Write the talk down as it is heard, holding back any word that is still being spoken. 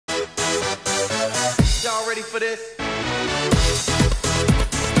ready for this?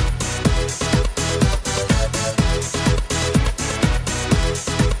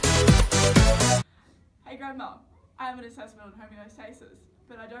 Hey Grandma, I have an assessment on homeostasis,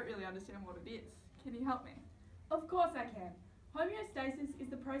 but I don't really understand what it is. Can you help me? Of course I can. Homeostasis is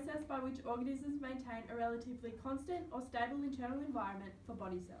the process by which organisms maintain a relatively constant or stable internal environment for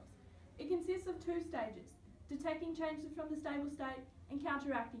body cells. It consists of two stages: detecting changes from the stable state and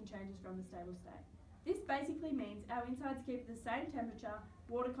counteracting changes from the stable state. This basically means our insides keep the same temperature,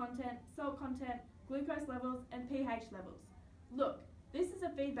 water content, salt content, glucose levels and pH levels. Look, this is a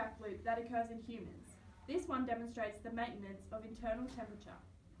feedback loop that occurs in humans. This one demonstrates the maintenance of internal temperature.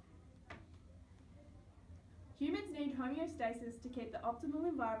 Humans need homeostasis to keep the optimal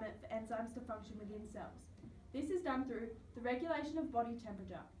environment for enzymes to function within cells. This is done through the regulation of body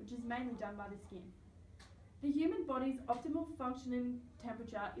temperature, which is mainly done by the skin. The human body's optimal functioning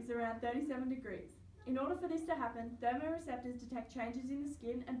temperature is around 37 degrees. In order for this to happen, thermoreceptors detect changes in the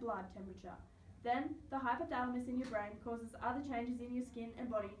skin and blood temperature. Then, the hypothalamus in your brain causes other changes in your skin and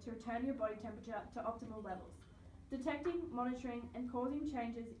body to return your body temperature to optimal levels. Detecting, monitoring, and causing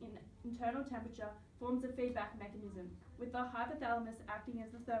changes in internal temperature forms a feedback mechanism, with the hypothalamus acting as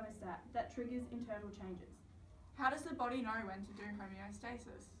the thermostat that triggers internal changes. How does the body know when to do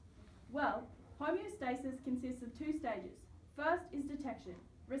homeostasis? Well, homeostasis consists of two stages. First is detection.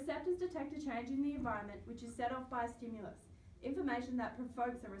 Receptors detect a change in the environment which is set off by a stimulus, information that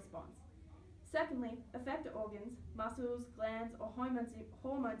provokes a response. Secondly, effector organs, muscles, glands, or hormones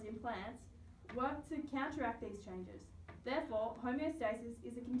in plants work to counteract these changes. Therefore, homeostasis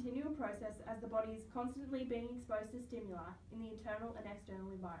is a continual process as the body is constantly being exposed to stimuli in the internal and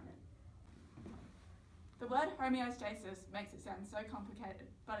external environment. The word homeostasis makes it sound so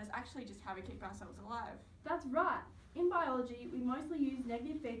complicated, but it's actually just how we keep ourselves alive. That's right. In biology, we mostly use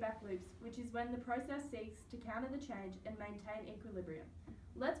negative feedback loops, which is when the process seeks to counter the change and maintain equilibrium.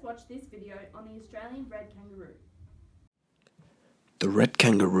 Let's watch this video on the Australian red kangaroo. The red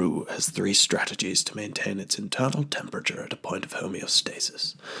kangaroo has three strategies to maintain its internal temperature at a point of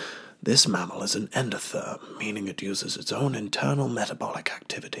homeostasis. This mammal is an endotherm, meaning it uses its own internal metabolic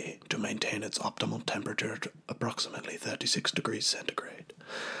activity to maintain its optimal temperature at approximately 36 degrees centigrade.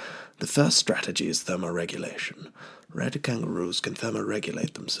 The first strategy is thermoregulation. Red kangaroos can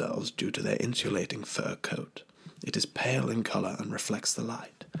thermoregulate themselves due to their insulating fur coat. It is pale in color and reflects the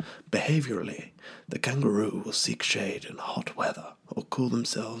light. Behaviorally, the kangaroo will seek shade in hot weather or cool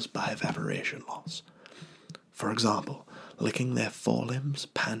themselves by evaporation loss. For example, licking their forelimbs,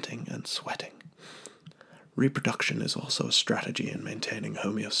 panting, and sweating. Reproduction is also a strategy in maintaining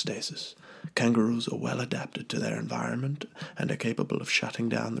homeostasis. Kangaroos are well adapted to their environment and are capable of shutting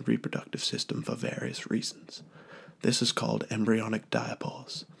down the reproductive system for various reasons. This is called embryonic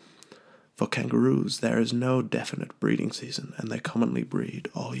diapause. For kangaroos, there is no definite breeding season, and they commonly breed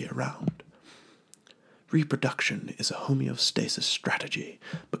all year round. Reproduction is a homeostasis strategy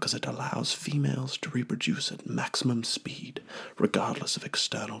because it allows females to reproduce at maximum speed, regardless of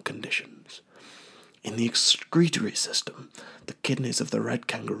external conditions. In the excretory system, the kidneys of the red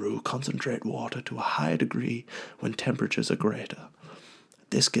kangaroo concentrate water to a higher degree when temperatures are greater.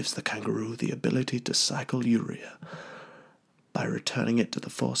 This gives the kangaroo the ability to cycle urea by returning it to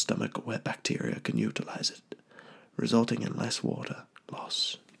the forestomach where bacteria can utilize it, resulting in less water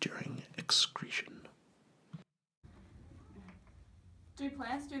loss during excretion. Do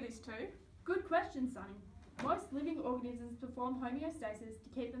plants do this too? Good question, Sonny. Most living organisms perform homeostasis to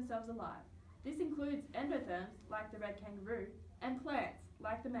keep themselves alive. This includes endotherms, like the red kangaroo, and plants,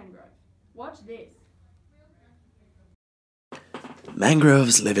 like the mangrove. Watch this.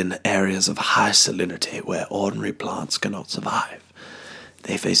 Mangroves live in areas of high salinity where ordinary plants cannot survive.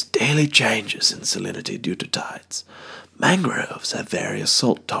 They face daily changes in salinity due to tides. Mangroves have various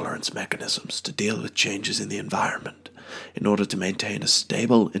salt tolerance mechanisms to deal with changes in the environment in order to maintain a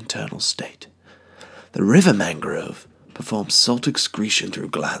stable internal state. The river mangrove performs salt excretion through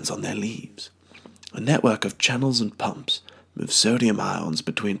glands on their leaves. A network of channels and pumps moves sodium ions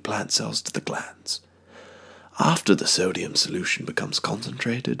between plant cells to the glands. After the sodium solution becomes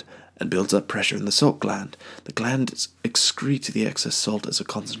concentrated and builds up pressure in the salt gland excretes the excess salt as a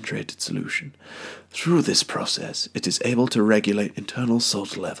concentrated solution. Through this process, it is able to regulate internal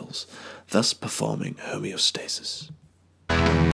salt levels, thus performing homeostasis.